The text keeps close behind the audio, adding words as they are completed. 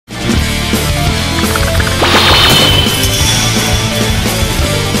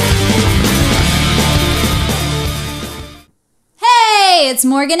it's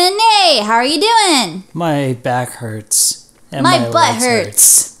Morgan and Nate. How are you doing? My back hurts. And my butt legs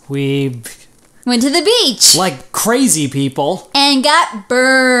hurts. We went to the beach. Like crazy people. And got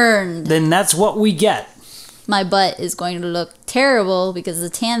burned. Then that's what we get. My butt is going to look terrible because the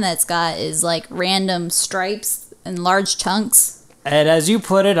tan that's got is like random stripes and large chunks. And as you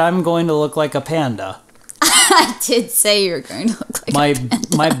put it, I'm going to look like a panda. I did say you were going to look like a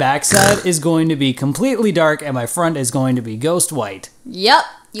panda. My backside is going to be completely dark and my front is going to be ghost white. Yep.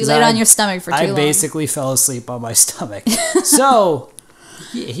 You laid on your stomach for too long. I basically fell asleep on my stomach. So,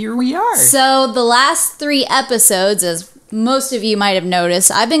 here we are. So, the last 3 episodes, as most of you might have noticed,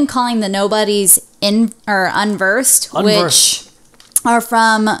 I've been calling the Nobodies Unversed, which are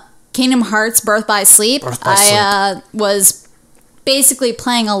from Kingdom Hearts Birth by Sleep. I was basically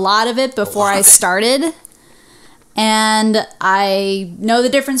playing a lot of it before I started. And I know the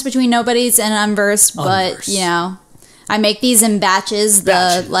difference between Nobodies and Unversed, but, you know, I make these in batches,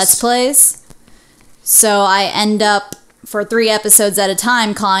 the Let's Plays. So I end up, for 3 episodes at a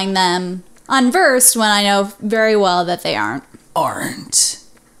time, calling them Unversed when I know very well that they aren't.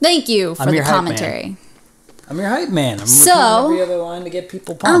 Thank you for the commentary. I'm your hype man. I'm so, every other line to get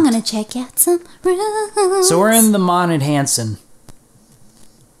people pumped. I'm going to check out some rules. So we're in the Mon and Hansen.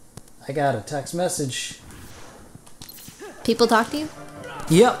 I got a text message. People talk to you?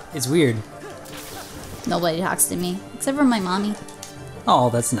 Yep, it's weird. Nobody talks to me, except for my mommy.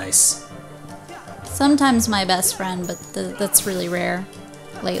 Oh, that's nice. Sometimes my best friend, but that's really rare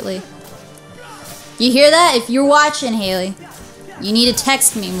lately. You hear that? If you're watching, Haley, you need to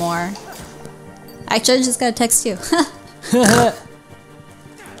text me more. Actually, I just gotta text you.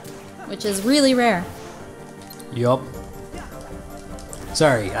 Which is really rare. Yup.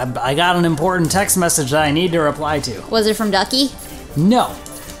 Sorry, I got an important text message that I need to reply to. Was it from Ducky? No,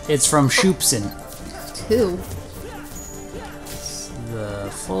 it's from Shoopson. Who? The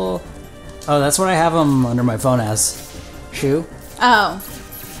full... Oh, that's what I have him under my phone as. Shoe. Oh.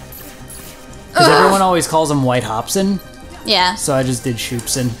 Because everyone always calls him White Hobson. Yeah. So I just did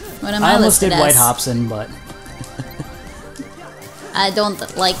Shoopson. What am I almost did as? White Hobson, but... I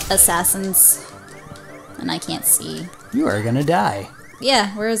don't like assassins. And I can't see. You are gonna die.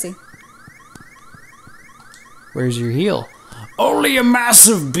 Yeah, where is he? Where's your heel? Only a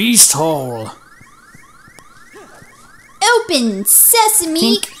massive beast hole. Open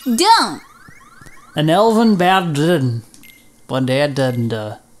sesame, don't. An elven bad didn't. One day I didn't.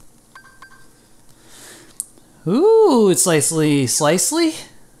 Ooh, it's slightly.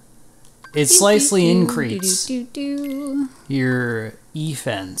 It's slightly increased. Your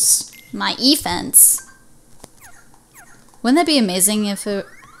e-fence. My e-fence. Wouldn't that be amazing if it,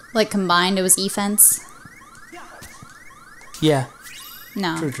 like, combined it was e-fence? Yeah.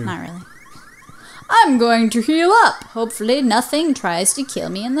 No, true. not really. I'm going to heal up. Hopefully nothing tries to kill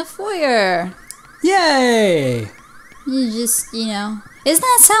me in the foyer. Yay! You just, you know... Doesn't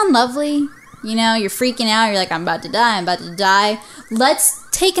that sound lovely? You know, you're freaking out. You're like, I'm about to die. Let's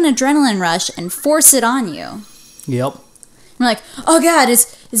take an adrenaline rush and force it on you. Yep. You're like, oh God,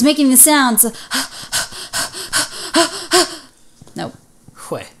 it's making the sounds. Nope.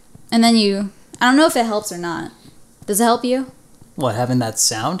 Wait. And then I don't know if it helps or not. Does it help you? What, having that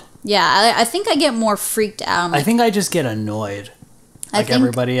sound? Yeah, I think I get more freaked out. I think I just get annoyed. Like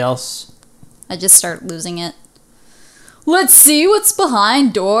everybody else. I just start losing it. Let's see what's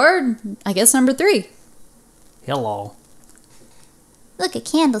behind door, I guess, number 3. Hello. Look, a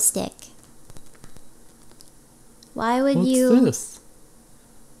candlestick. Why would What's you... this?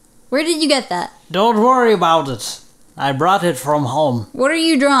 Where did you get that? Don't worry about it. I brought it from home. What are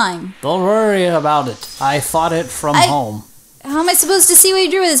you drawing? Don't worry about it. I fought it from home. How am I supposed to see what he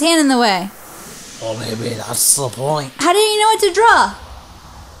drew with his hand in the way? Well, maybe that's the point. How did you know what to draw?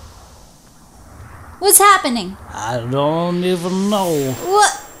 What's happening? I don't even know.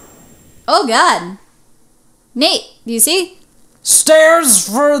 What? Oh, God. Nate, do you see? Stairs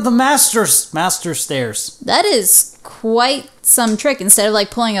for the master stairs. That is quite some trick. Instead of,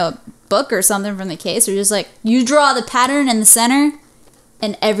 like, pulling a book or something from the case, or just, like, you draw the pattern in the center,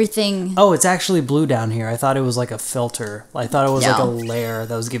 and everything... Oh, it's actually blue down here. I thought it was like a filter. I thought it was like a layer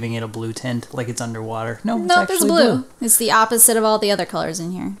that was giving it a blue tint, like it's underwater. No, it's actually it's blue. It's the opposite of all the other colors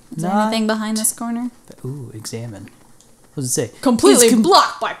in here. Is there anything behind this corner? Ooh, examine. What does it say? Completely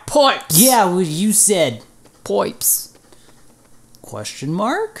blocked by pipes. Yeah, what you said. Pipes. Question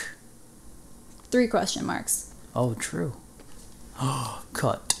mark? 3 question marks. Oh, true.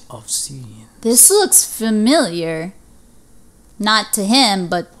 Cut of scene. This looks familiar. Not to him,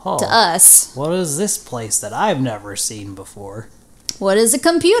 but to us. What is this place that I've never seen before? What is a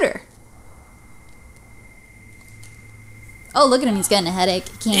computer? Oh, look at him. He's getting a headache.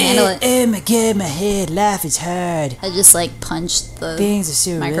 Can't handle it. Oh my god, my head. Life is hard. I just like punched the Things are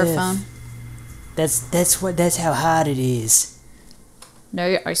so microphone. rough. That's how hard it is.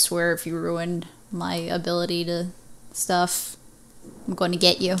 No, I swear if you ruined my ability to stuff, I'm going to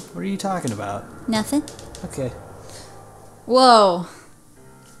get you. What are you talking about? Nothing. Okay. Whoa.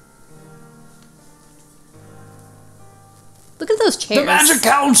 Look at those chairs. The Magic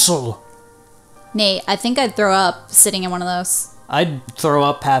Council! Nate, I think I'd throw up sitting in one of those. I'd throw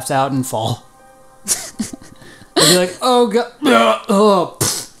up, pass out, and fall. I'd be like, oh god. Oh.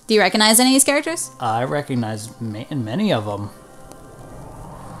 Do you recognize any of these characters? I recognize many of them.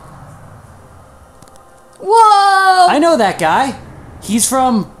 Whoa! I know that guy. He's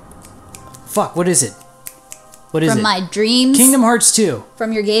from... Fuck, what is it? What is it? From my dreams? Kingdom Hearts 2.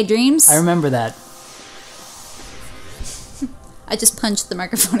 From your gay dreams? I remember that. I just punched the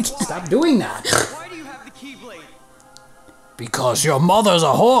microphone again. Stop doing that. Why do you have the Keyblade? Because your mother's a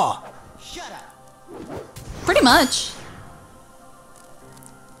whore. Shut up. Pretty much.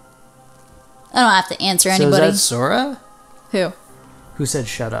 I don't have to answer anybody. So is that Sora? Who? Who said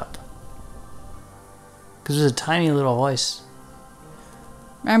shut up? Because there's a tiny little voice.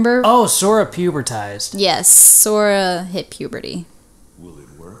 Remember? Oh, Sora pubertized. Yes, Sora hit puberty. Will it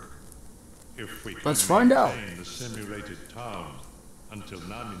work? If we Let's can find out. maintain the simulated town until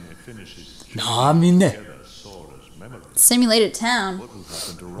Namine finishes Namine. together Sora's memory. Simulated town. What will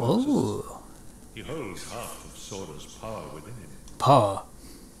happen to Roses? Oh. He holds half of Sora's power within him. Paw.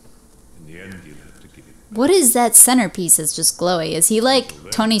 In the end, you'll have to give it. What is that centerpiece that's just glowy? Is he like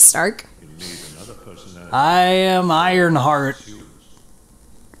Tony Stark? You'll need another personality. I am Ironheart.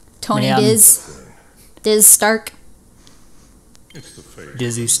 Tony Man. Diz Stark? It's the fate.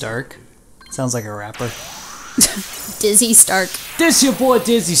 Dizzy Stark. Sounds like a rapper. Dizzy Stark. This your boy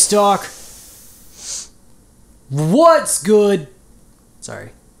Dizzy Stark. What's good? Sorry.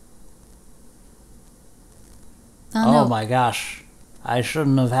 Oh, no. My gosh. I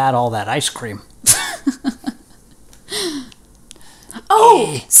shouldn't have had all that ice cream.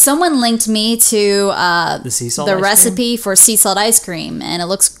 Oh! Someone linked me to The sea salt the ice recipe for sea salt ice cream, and it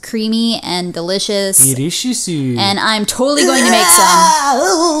looks creamy and delicious. cream? And I'm totally going to make some.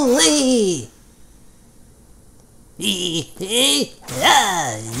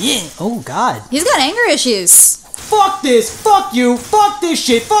 Oh god. He's got anger issues. Fuck this! Fuck you! Fuck this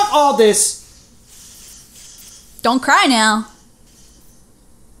shit! Fuck all this! Don't cry now.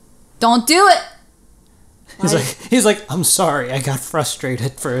 Don't do it. He's like, I'm sorry, I got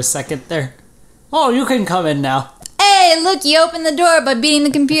frustrated for a second there. Oh, you can come in now. Hey, look, you opened the door by beating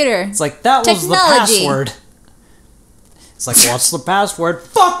the computer. It's like, that was the Technology. password. It's like, what's the password?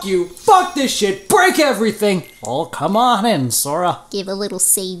 Fuck you! Fuck this shit! Break everything! Oh, come on in, Sora. Give a little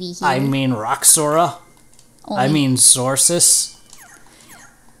savey here. I mean Rock Sora. I mean Sorsis.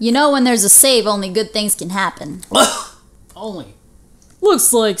 You know when there's a save, only good things can happen. Only.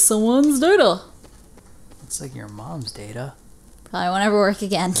 Looks like someone's data. It's like your mom's data. Probably won't ever work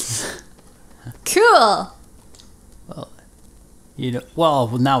again. Cool. Well, you know, well,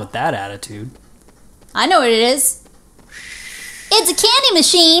 not with that attitude. I know what it is. It's a candy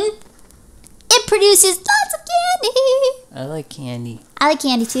machine. It produces lots of candy. I like candy. I like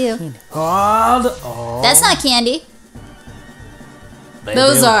candy too. Oh, That's not candy. baby.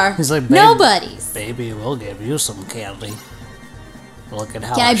 Those are He's like, baby, nobody's. Baby, we'll give you some candy. Look at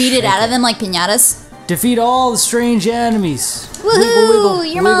how Can I beat it shake out of them like piñatas? Defeat all the strange enemies. Woohoo! Wiggle, wiggle,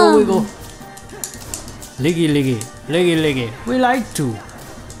 Your wiggle, mom. wiggle. Liggy, liggy, liggy, liggy. We like to.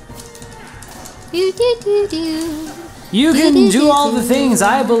 Do, do, do, do. You can do all the things.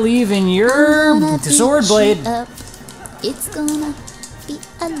 I believe in your Gonna beat sword blade. you up. It's gonna be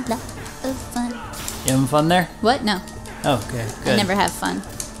a lot of fun. You having fun there? What? No. Oh, okay, I good. never have fun.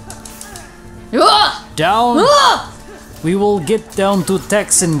 Ah! Down. Ah! We will get down to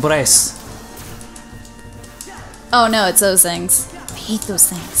Texan breast. Oh no, it's those things. I hate those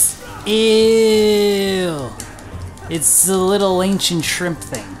things. Ew. It's the little ancient shrimp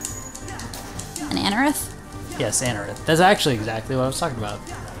thing. An anorith? Yes, Anorith. That's actually exactly what I was talking about.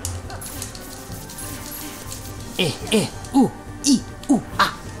 Ooh,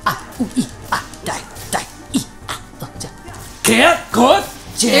 die, Can't, good,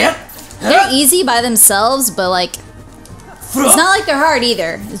 They're easy by themselves, but like, it's not like they're hard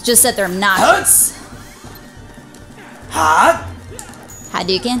either. It's just that they're obnoxious. hot.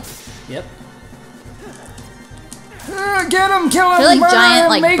 Hadouken? Yep. Get him, kill him, They're like murder giant, him,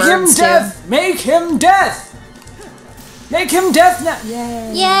 like, make birds, him death, make him death. Make him death now.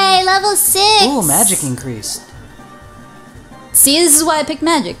 Yay. Yay, level 6! Ooh, magic increased. See, this is why I picked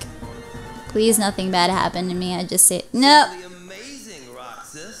magic. Please, nothing bad happen to me. I just say, nope. Amazing,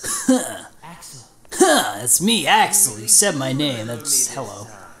 Roxas. Axel. It's me, Axel. You said my name. That's hello.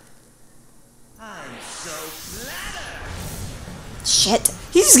 I'm so flattered. Shit.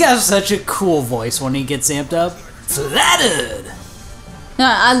 He's got such a cool voice when he gets amped up. Flattered! No,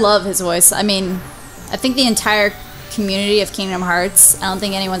 I love his voice. I mean, I think the entire community of Kingdom Hearts, I don't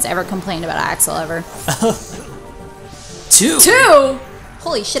think anyone's ever complained about Axel ever. 2! 2?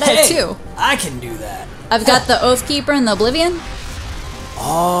 Holy shit, I have 2. I can do that. I've got the Oathkeeper and the Oblivion.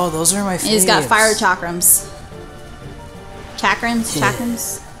 Oh, those are my And favorites. he's got fire chakrams. Chakrams? Yeah.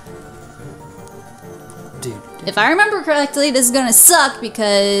 Chakrams? Dude. If I remember correctly, this is gonna suck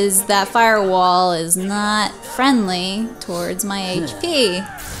because that firewall is not friendly towards my HP.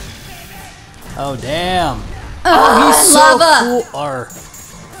 Oh, damn. Oh, He's lava! so cool.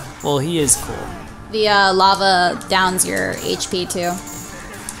 Well, he is cool. The lava downs your HP too.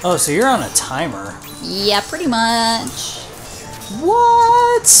 Oh, so you're on a timer. Yeah, pretty much.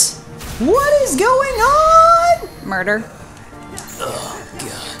 What? What is going on? Murder. Oh,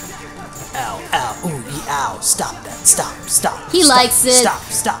 God. Ow, ow, ooh, ow. Stop that. Stop. He Stop, likes it.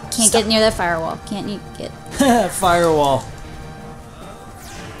 Stop. Can't get near that firewall. Can't get. Firewall.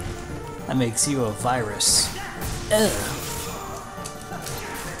 That makes you a virus. Ugh.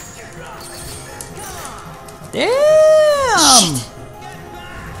 Damn! Shit.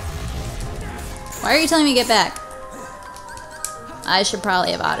 Why are you telling me to get back? I should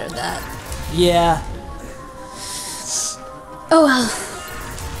probably have ordered that. Yeah. Oh well.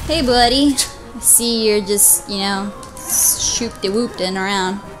 Hey, buddy. I see you're just, you know, shoop-de-whooping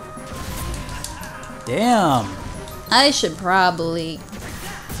around. Damn. I should probably...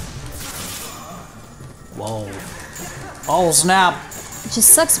 Whoa. Oh, snap. It just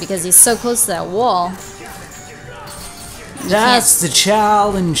sucks because he's so close to that wall. That's the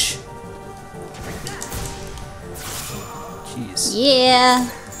challenge. Jeez. Yeah.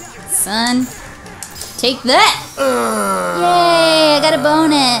 Son. Take that! Yay, I got a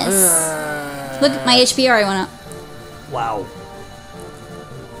bonus. Look, my HP already went up. Wow.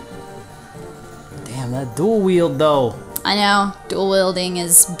 Damn, that dual wield though. I know, dual wielding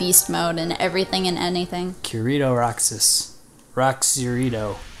is beast mode in everything and anything. Kirito Roxas.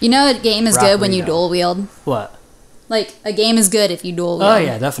 Roxurito. You know a game is good when you Rockrito. dual wield? What? Like, a game is good if you dual wield. Oh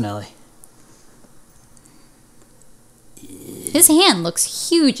yeah, definitely. His hand looks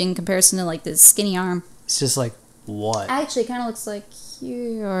huge in comparison to, like, this skinny arm. It's just like, what? Actually, kind of looks like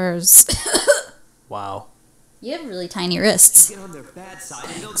yours. Wow. You have really tiny wrists. Get on their bad side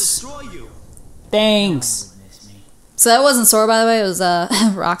and they'll destroy you. Thanks. So that wasn't Sora, by the way. It was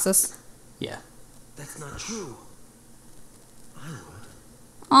Roxas. Yeah. That's not true. Aww.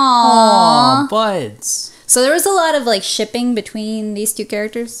 Aw, buds. So there was a lot of like shipping between these two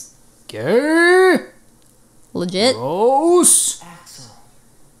characters. Gay. Legit. Gross. Axel.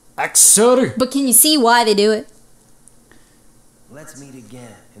 Axel. But can you see why they do it? Let's meet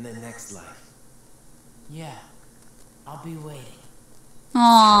again in the next life. Yeah. I'll be waiting.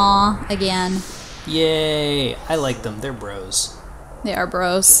 Aww. Again. Yay. I like them. They're bros. They are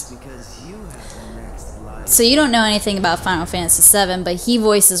bros. Because you have the next life. So you don't know anything about Final Fantasy VII, but he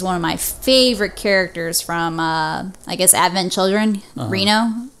voices one of my favorite characters from, I guess, Advent Children,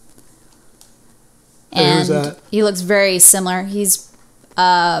 Reno. And Who's that? he looks very similar. He's,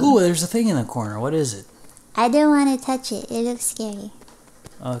 Ooh, there's a thing in the corner. What is it? I don't want to touch it. It looks scary.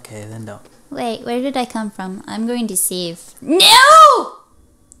 Okay, then don't. Wait, where did I come from? I'm going to save. No!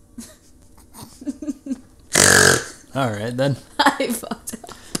 Alright, then. I fucked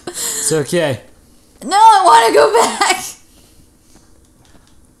up. It's okay. No, I want to go back.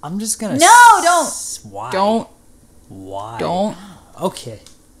 I'm just gonna... No, don't. Why? Don't. Why? Don't. Okay.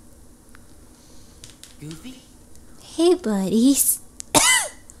 Goofy? Hey, buddies.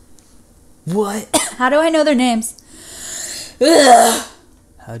 What? How do I know their names? Ugh.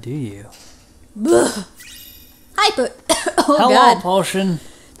 How do you? Ugh. Hi, but oh Hello, god. Potion.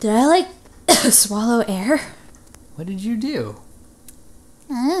 Did I like swallow air? What did you do?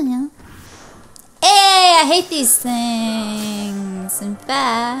 I don't know. Hey, I hate these things. In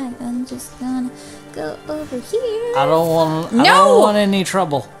fact, I'm just gonna go over here. I don't want. I No! don't want any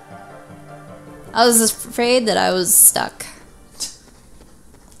trouble. I was afraid that I was stuck.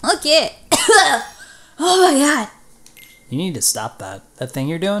 Look it. Oh my god. You need to stop that. That thing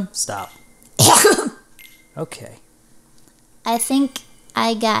you're doing. Stop. Okay. I think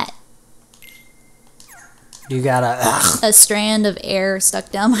I got You gotta. a strand of air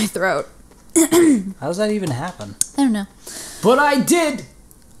stuck down my throat. How does that even happen? I don't know. But I did.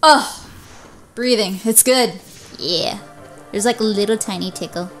 Oh, breathing. It's good. Yeah. There's like a little tiny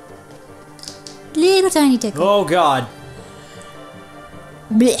tickle. Little tiny tickle. Oh god.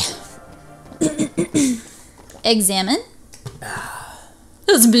 Blech. Examine.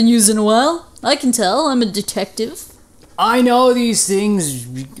 Hasn't been used in a while. I can tell. I'm a detective. I know these things.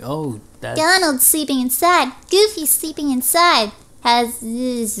 Oh, that's... Donald's sleeping inside. Goofy's sleeping inside. Has...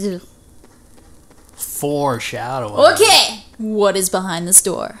 Foreshadowing. Okay. What is behind this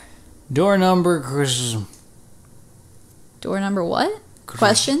door? Door number... Door number what?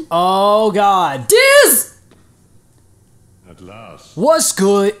 Question? Oh god. Diz! At last, What's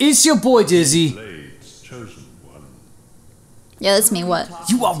good? It's your boy Dizzy. Blade's chosen one. Yeah, that's me. What?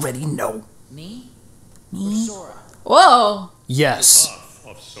 You already know. Me? Me? Sora. Whoa. Yes. Half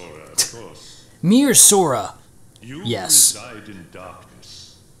of Sora, of course. Me or Sora? You Yes. reside in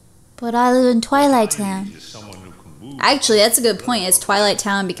darkness. But I live in Twilight I Town. is someone who can move. Actually, that's a good point. It's Twilight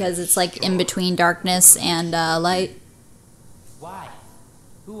Town because it's like in between darkness and light. Why?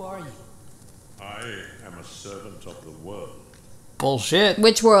 Who are you? I am a servant of the world. Bullshit.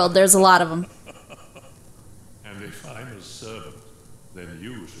 Which world? There's a lot of them. And if I'm a servant, then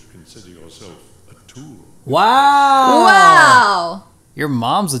you should consider yourself a tool. Wow. Wow. Your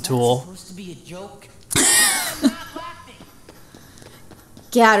mom's a tool. Supposed to be a joke.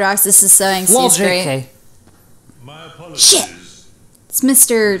 God, Rox, this is so Well, anxious. Great. JK. My apologies. It's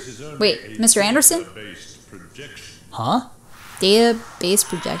Mr. This is only Wait, a Mr. Anderson? data-based projection. Huh? Data-based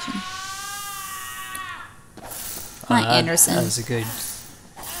projection. Not Anderson. That's a good...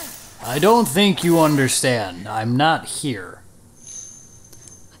 I don't think you understand. I'm not here.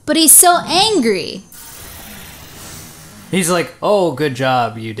 But he's so angry. He's like, oh, good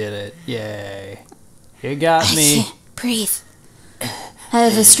job. You did it. Yay. You got I me. can't breathe. I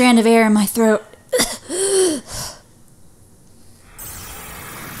have a strand of air in my throat.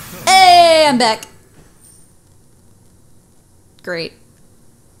 Hey, I'm back. Great.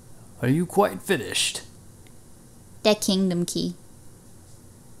 Are you quite finished? That kingdom key.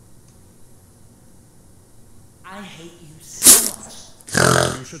 I hate you so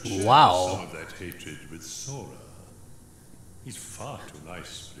much. You should share Wow. some of that hatred with Sora. He's far too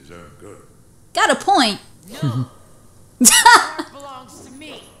nice for his own good. Got a point. No. Sora belongs to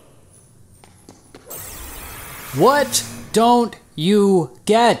me. What don't you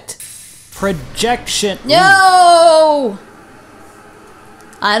get? Projection. No!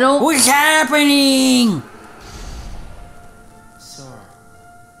 I don't... What's happening? Sora.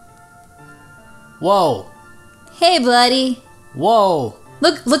 Whoa. Hey, buddy. Whoa.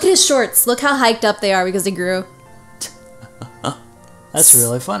 Look at his shorts. Look how hiked up they are because he grew. That's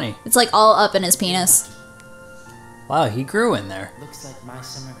really funny. It's like all up in his penis. Wow, he grew in there. Looks like my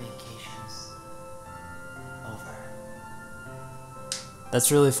summer vacation's over.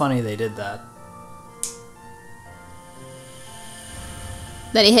 That's really funny they did that.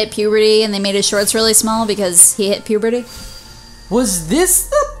 That he hit puberty and they made his shorts really small because he hit puberty. Was this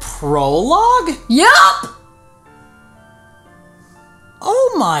the prologue? Yup!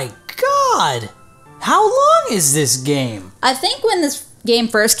 Oh my god! How long is this game? I think when this game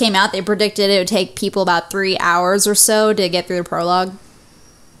first came out, they predicted it would take people about 3 hours or so to get through the prologue.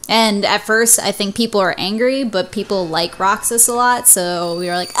 And at first, I think people are angry, but people like Roxas a lot, so we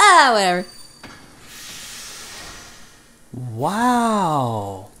were like, whatever.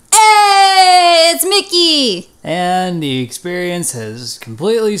 Wow. Hey, it's Mickey! And the experience has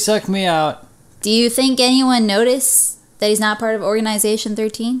completely sucked me out. Do you think anyone noticed that he's not part of Organization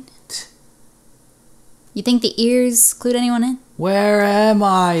 13? You think the ears clued anyone in? Where am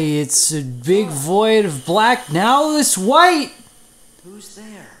I? It's a big void of black. Now this white. Who's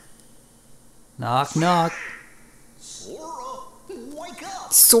there? Knock, knock. Sora, wake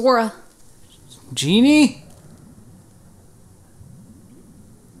up! Sora. Genie?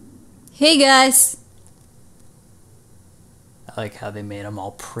 Hey, guys. I like how they made them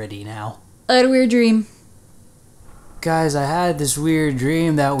all pretty now. I had a weird dream. Guys, I had this weird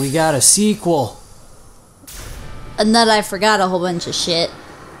dream that we got a sequel. And that I forgot a whole bunch of shit.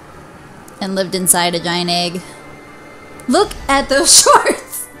 And lived inside a giant egg. Look at those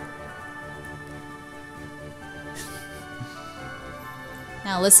shorts!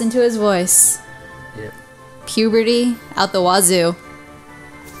 Now listen to his voice. Yep. Puberty out the wazoo.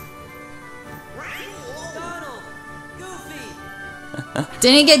 Donald! Goofy!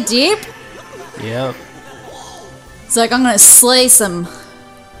 Didn't he get deep? Yep. It's like, I'm gonna slay some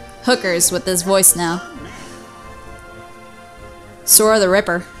hookers with this voice now. Sora the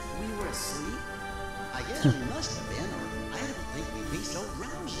Ripper. We were asleep? I guess we must have been, or I don't think we'd be so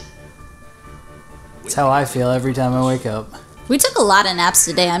drowsy. That's how I feel every time I wake up. We took a lot of naps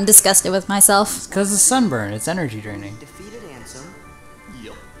today. I'm disgusted with myself. It's because of sunburn. It's energy draining. Defeated Ansem.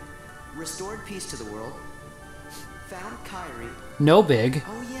 Yup. restored peace to the world, found Kairi. No big.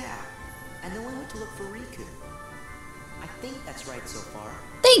 Oh yeah, and then we went to look for Riku. I think that's right so far.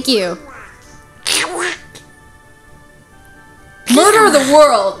 Thank you. Murder the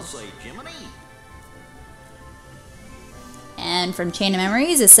world. Say Jiminy. And from Chain of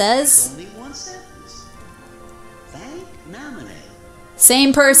Memories, it says, Only one sentence. Thank nominate.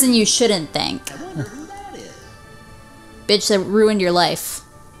 same person you shouldn't thank. I wonder who that is. Bitch that ruined your life.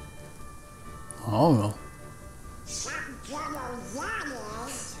 I don't know.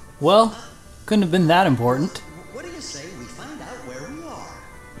 Well, couldn't have been that important. What do you say we find out where we are?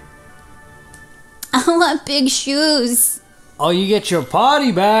 I want big shoes. Oh, you get your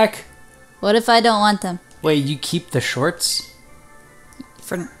potty back. What if I don't want them? Wait, you keep the shorts?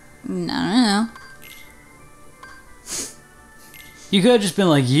 No. You could have just been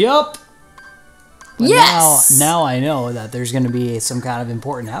like, yup. But Yes! Now I know that there's going to be some kind of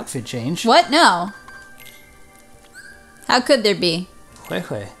important outfit change. What? No. How could there be? Wait.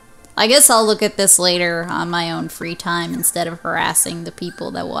 I guess I'll look at this later on my own free time instead of harassing the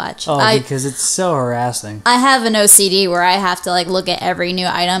people that watch. Oh, because it's so harassing. I have an OCD where I have to like look at every new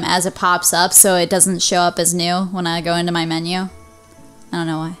item as it pops up so it doesn't show up as new when I go into my menu. I don't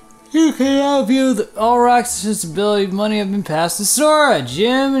know why. You cannot view all Roxas' ability money have been passed to Sora.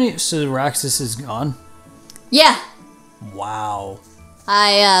 Jiminy. So Roxas is gone? Yeah. Wow.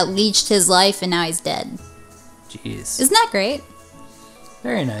 I leached his life and now he's dead. Jeez. Isn't that great?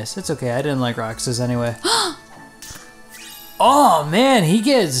 Very nice. It's okay. I didn't like Roxas anyway. Oh, man. He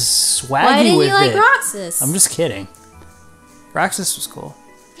gets swaggy Why didn't with you like it. Roxas? I'm just kidding. Roxas was cool.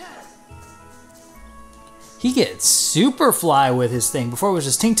 He gets super fly with his thing. Before it was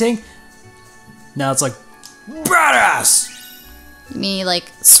just ting ting. Now it's like, badass! You mean he like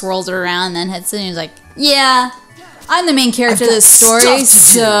swirls it around and then hits it and he's like, yeah, I'm the main character of I've got this stuff story, to do."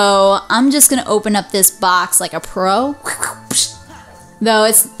 so I'm just gonna open up this box like a pro. Though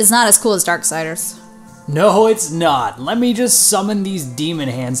it's not as cool as Darksiders. No, it's not. Let me just summon these demon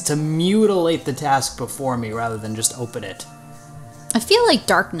hands to mutilate the task before me rather than just open it. I feel like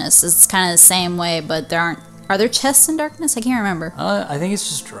Darkness is kind of the same way, but there aren't. Are there chests in Darkness? I can't remember. I think it's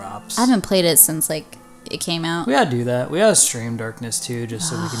just drops. I haven't played it since like it came out. We gotta do that. We gotta stream Darkness too, just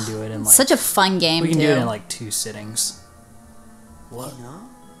so we can do it in like. Such a fun game we can too. do it in like 2 sittings. What? You know,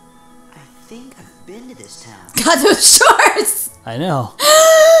 I think I've been to this town. God, those shorts! I know.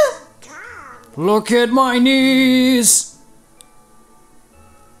 Look at my knees.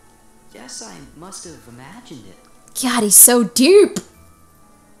 Yes, I must have imagined it. God, he's so deep.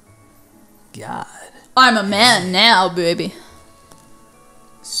 God. I'm a man now, baby.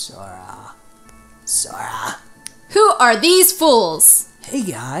 Sora. Who are these fools? Hey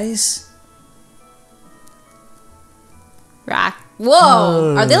guys. Rock.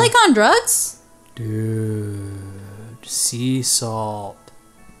 Whoa. Are they like on drugs? Dude. Sea salt.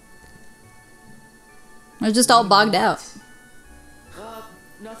 They're just all bogged out.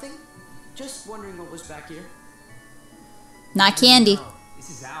 Nothing. Just wondering what was back here. Not candy. This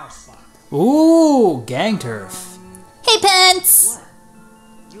is our spot. Ooh, gang turf. Hey, Pence.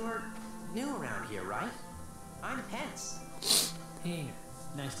 What? You're new around here, right? I'm Pence. Hey,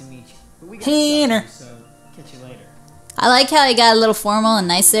 nice to meet you. But we got Tanner. something, so catch you later. I like how he got a little formal and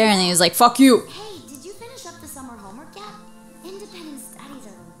nice there, and then he was like, fuck you. Hey, did you finish up the summer homework yet? Independent studies are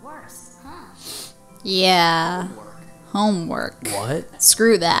the worst, huh? Yeah. Homework. What?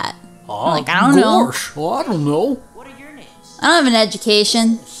 Screw that. Oh, Like, I don't know. gosh. Well, I don't know. What are your names? I don't have an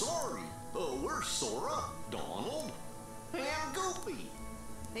education. Sorry. We're Sora, Donald, and Goofy.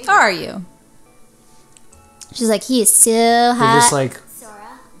 How are you? She's like, he is so They're hot. Uh, just like,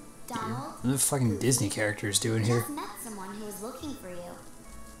 Sora, Donald, what are the fucking Disney characters doing here? just met someone who was looking for you.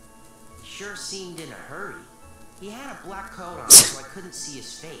 He sure seemed in a hurry. He had a black coat on, so I couldn't see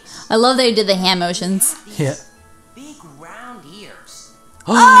his face. I love that he did the hand motions. These Yeah. big round ears.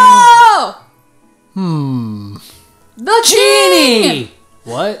 Oh! The Genie!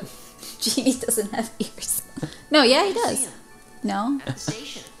 What? Genie doesn't have ears. No, yeah, he does. No? At the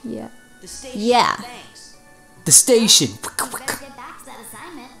station. Yeah. The station. Yeah. Thanks. The station. You better get back to that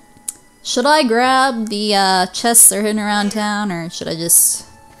assignment. Should I grab the chests they're hidden around town, or should I just...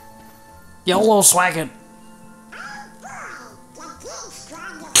 YOLO swaggin'.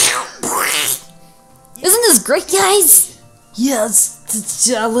 Isn't this great, guys? Yes,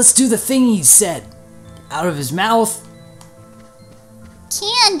 let's do the thing he said. Out of his mouth.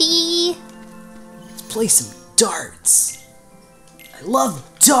 Candy! Let's play some darts. I love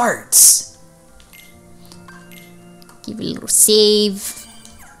darts. Give it a little save.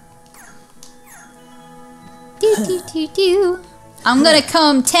 Do, do, do, do. I'm gonna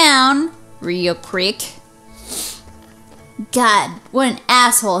comb town real quick. God, what an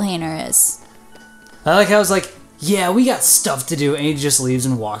asshole Hainer is. I like how I was like, yeah, we got stuff to do, and he just leaves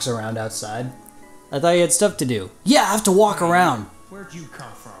and walks around outside. I thought he had stuff to do. Yeah, I have to walk around. Where'd you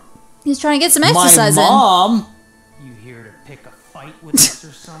come from? He's trying to get some exercise My mom. You here to pick a fight with us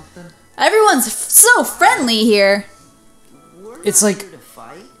or something? in. Everyone's so friendly here. It's like, Here to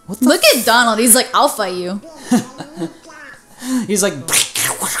fight? what the Look at Donald. He's like, I'll fight you. He's like,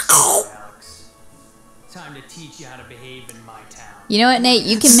 Alex, time to teach you how to behave in my town. You know what, Nate?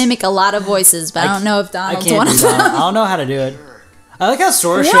 You can mimic a lot of voices, but I don't know if I Donald's can't one do of that. I them. don't know how to do it. I like how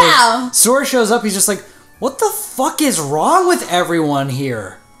Sora Wow. shows up. He's just like, what the fuck is wrong with everyone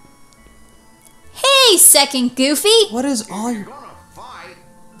here? Hey, second Goofy. What is all your... Gonna fight?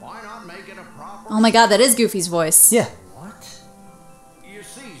 Why not make it a proper? Oh my god, that is Goofy's voice. Yeah. What? You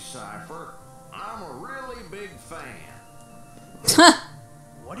see, Cypher, I'm a really big fan.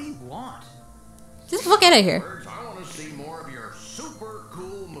 What do you want? Get the fuck out of here. Birds, I want to see more of your super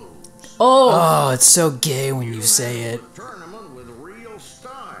cool moves. Oh, Oh, it's so gay when you say it. Tournament with real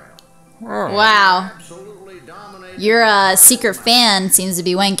style. wow. Absolutely dominated. Your secret fan seems to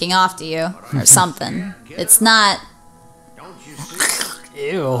be wanking off to you or something. It's not. Don't you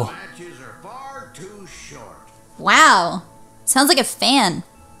see? Ew. Matches are far too short. Wow. Sounds like a fan.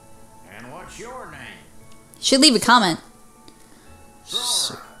 And what's your name? Should leave a comment.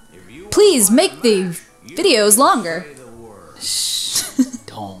 Sora. If you Please wanna make the match, you videos longer. say the word.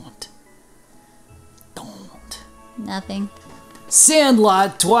 Don't. Don't. Nothing.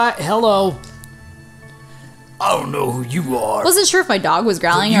 Sandlot twat. Hello. I don't know who you are. Wasn't sure if my dog was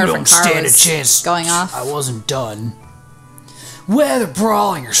growling or if a car was going off. I wasn't done. Whether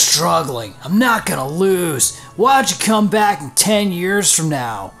brawling or struggling, I'm not gonna lose. Why'd you come back in 10 years from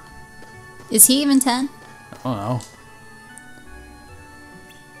now? Is he even 10? I don't know.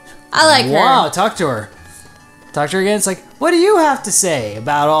 I like her. Wow, talk to her. Talk to her again. It's like, what do you have to say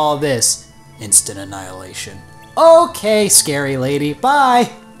about all this? Instant annihilation. Okay, scary lady.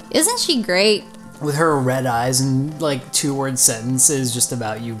 Bye. Isn't she great? With her red eyes and like 2-word sentences just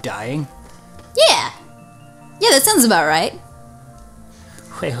about you dying. Yeah. Yeah, that sounds about right.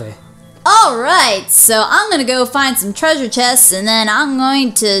 Wait. Alright, so I'm gonna go find some treasure chests and then I'm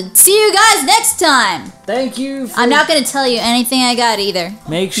going to see you guys next time. Thank you. I'm not gonna tell you anything I got either.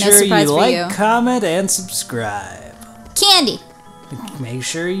 Make No sure surprise you for like, you. comment, and subscribe. Candy. Make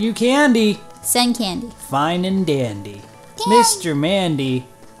sure you candy. Send candy. Fine and dandy. Mr. Mandy.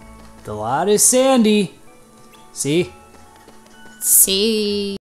 The lot is sandy. See? See.